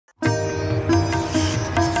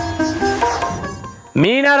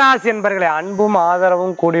மீனராசி என்பர்களை அன்பும்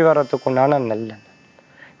ஆதரவும் கூடி வரத்துக்குண்டான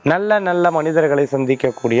நல்ல நல்ல மனிதர்களை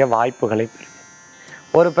சந்திக்கக்கூடிய வாய்ப்புகளை பெறும்.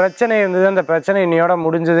 ஒரு பிரச்சனை இருந்தது, அந்த பிரச்சனை இன்னையோட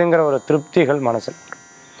முடிஞ்சதுங்கிற ஒரு திருப்திகள் மனசில் வரும்.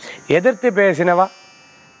 எதிர்த்து பேசினவா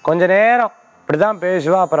கொஞ்ச நேரம் இப்படிதான்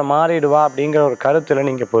பேசுவா, அப்புறம் மாறிடுவா அப்படிங்கிற ஒரு கருத்தில்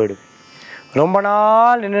நீங்கள் போயிடுது. ரொம்ப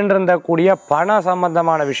நாள் நின்றுருந்தக்கூடிய பண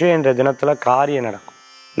சம்பந்தமான விஷயம் இன்றைய தினத்தில் காரியம் நடக்கும்.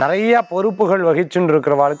 நிறைய பொறுப்புகள் வகிச்சுன்னு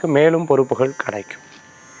இருக்கிறவாளுக்கு மேலும் பொறுப்புகள் கிடைக்கும்.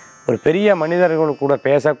 ஒரு பெரிய மனிதர்கள் கூட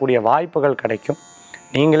பேசக்கூடிய வாய்ப்புகள் கிடைக்கும்.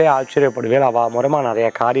 நீங்களே ஆச்சரியப்படுவீர்கள், அவள் மூலமாக நிறைய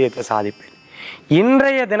காரியத்தை சாதிப்பேன்.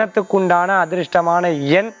 இன்றைய தினத்துக்குண்டான அதிர்ஷ்டமான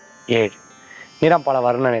எண் 7, நிறம் பல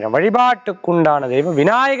வர்ண நிறம். வழிபாட்டுக்குண்டான தெய்வம்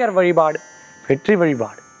விநாயகர் வழிபாடு, வெற்றி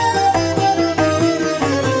வழிபாடு.